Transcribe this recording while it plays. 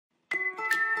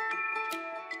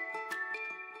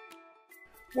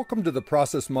Welcome to the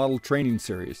Process Model Training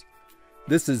Series.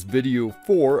 This is video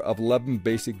 4 of 11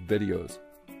 basic videos.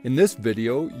 In this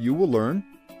video, you will learn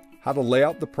how to lay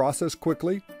out the process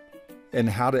quickly and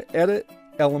how to edit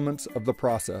elements of the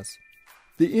process.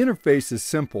 The interface is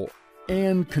simple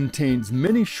and contains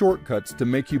many shortcuts to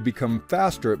make you become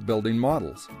faster at building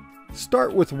models.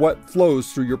 Start with what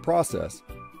flows through your process.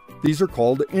 These are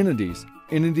called entities.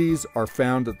 Entities are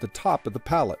found at the top of the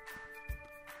palette.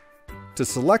 To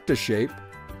select a shape,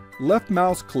 left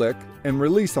mouse click and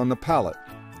release on the palette.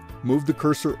 Move the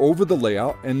cursor over the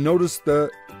layout and notice the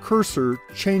cursor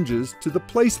changes to the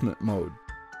placement mode.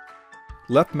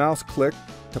 Left mouse click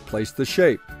to place the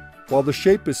shape. While the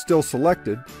shape is still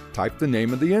selected, type the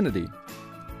name of the entity.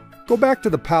 Go back to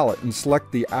the palette and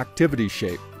select the activity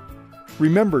shape.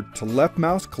 Remember to left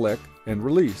mouse click and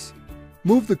release.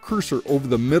 Move the cursor over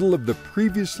the middle of the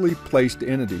previously placed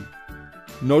entity.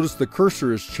 Notice the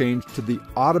cursor is changed to the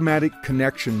automatic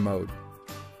connection mode.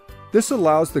 This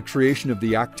allows the creation of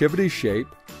the activity shape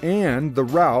and the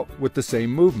route with the same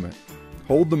movement.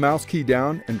 Hold the mouse key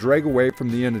down and drag away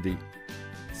from the entity.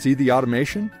 See the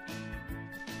automation?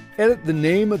 Edit the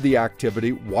name of the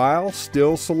activity while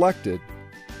still selected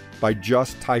by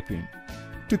just typing.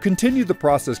 To continue the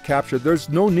process capture, there's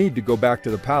no need to go back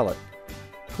to the palette.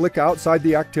 Click outside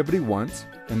the activity once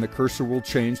and the cursor will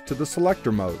change to the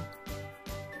selector mode.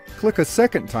 Click a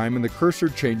second time and the cursor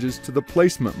changes to the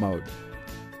placement mode.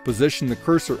 Position the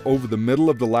cursor over the middle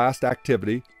of the last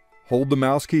activity, hold the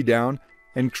mouse key down,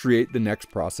 and create the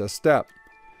next process step.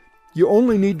 You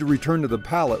only need to return to the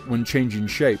palette when changing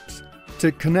shapes.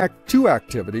 To connect two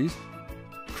activities,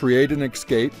 create an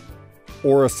escape,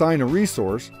 or assign a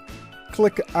resource,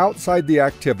 click outside the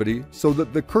activity so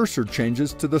that the cursor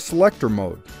changes to the selector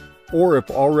mode, or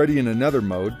if already in another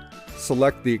mode,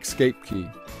 select the escape key.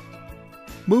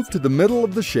 Move to the middle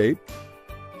of the shape,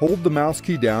 hold the mouse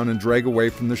key down and drag away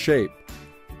from the shape.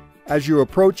 As you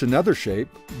approach another shape,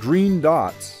 green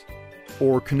dots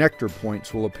or connector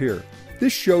points will appear.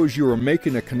 This shows you are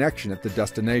making a connection at the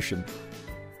destination.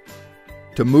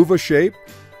 To move a shape,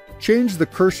 change the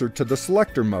cursor to the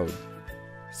selector mode.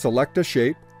 Select a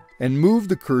shape and move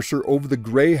the cursor over the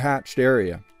gray hatched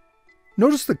area.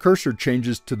 Notice the cursor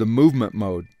changes to the movement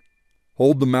mode.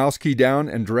 Hold the mouse key down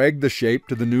and drag the shape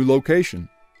to the new location.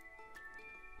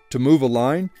 To move a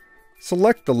line,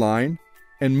 select the line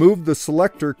and move the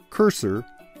selector cursor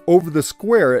over the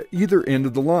square at either end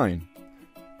of the line.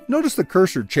 Notice the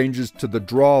cursor changes to the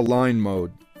draw line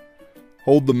mode.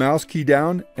 Hold the mouse key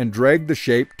down and drag the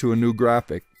shape to a new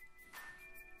graphic.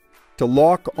 To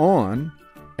lock on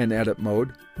an edit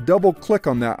mode, double-click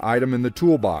on that item in the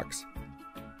toolbox.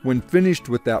 When finished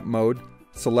with that mode,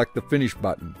 select the Finish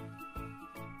button.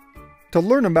 To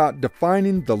learn about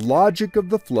defining the logic of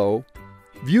the flow,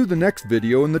 view the next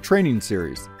video in the training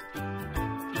series.